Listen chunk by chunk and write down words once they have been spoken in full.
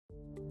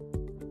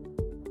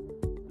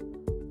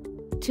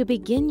To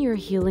begin your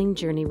healing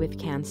journey with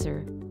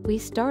cancer, we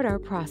start our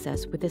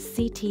process with a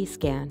CT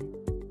scan.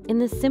 In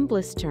the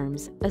simplest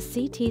terms, a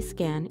CT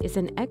scan is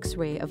an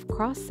X-ray of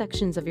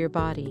cross-sections of your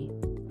body.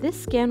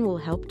 This scan will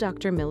help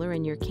Dr. Miller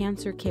and your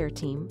cancer care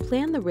team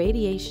plan the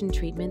radiation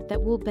treatment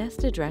that will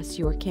best address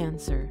your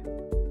cancer.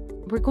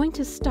 We're going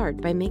to start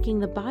by making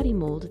the body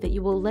mold that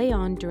you will lay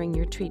on during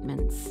your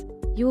treatments.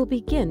 You will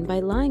begin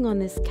by lying on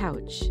this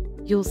couch.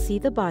 You'll see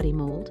the body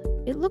mold.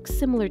 It looks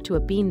similar to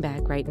a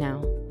beanbag right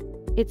now.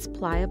 It's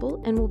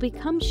pliable and will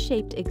become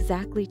shaped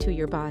exactly to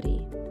your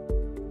body.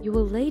 You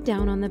will lay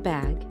down on the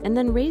bag and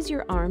then raise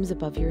your arms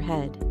above your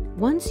head.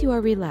 Once you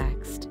are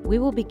relaxed, we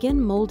will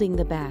begin molding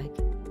the bag.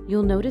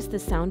 You'll notice the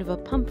sound of a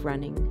pump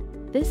running.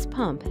 This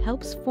pump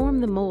helps form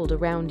the mold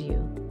around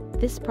you.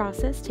 This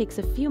process takes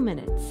a few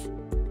minutes.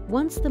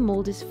 Once the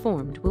mold is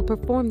formed, we'll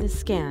perform the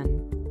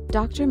scan.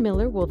 Dr.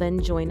 Miller will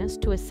then join us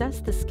to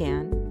assess the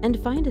scan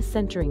and find a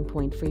centering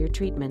point for your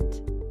treatment.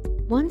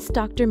 Once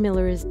Dr.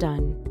 Miller is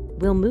done,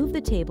 we'll move the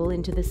table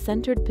into the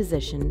centered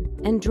position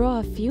and draw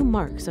a few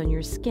marks on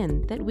your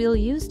skin that we'll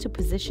use to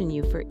position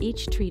you for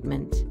each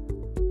treatment.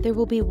 There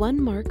will be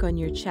one mark on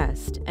your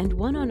chest and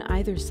one on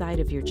either side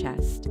of your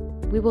chest.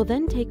 We will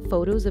then take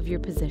photos of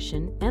your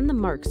position and the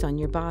marks on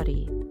your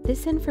body.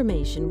 This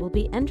information will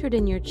be entered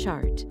in your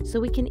chart so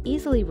we can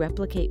easily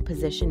replicate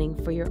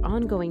positioning for your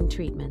ongoing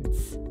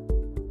treatments.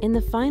 In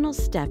the final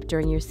step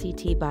during your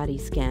CT body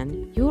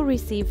scan, you will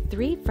receive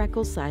 3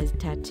 freckle-sized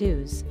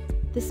tattoos.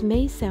 This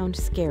may sound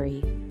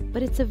scary,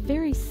 but it's a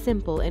very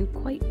simple and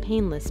quite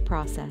painless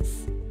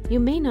process. You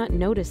may not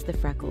notice the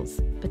freckles,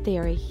 but they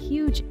are a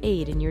huge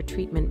aid in your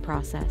treatment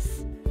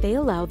process. They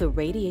allow the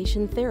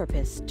radiation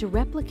therapist to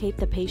replicate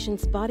the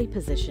patient's body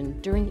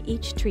position during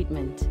each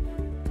treatment.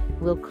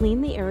 We'll clean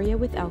the area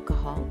with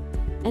alcohol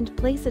and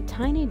place a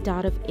tiny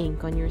dot of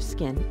ink on your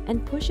skin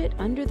and push it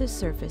under the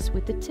surface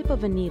with the tip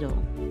of a needle.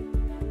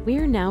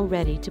 We're now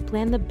ready to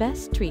plan the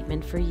best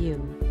treatment for you.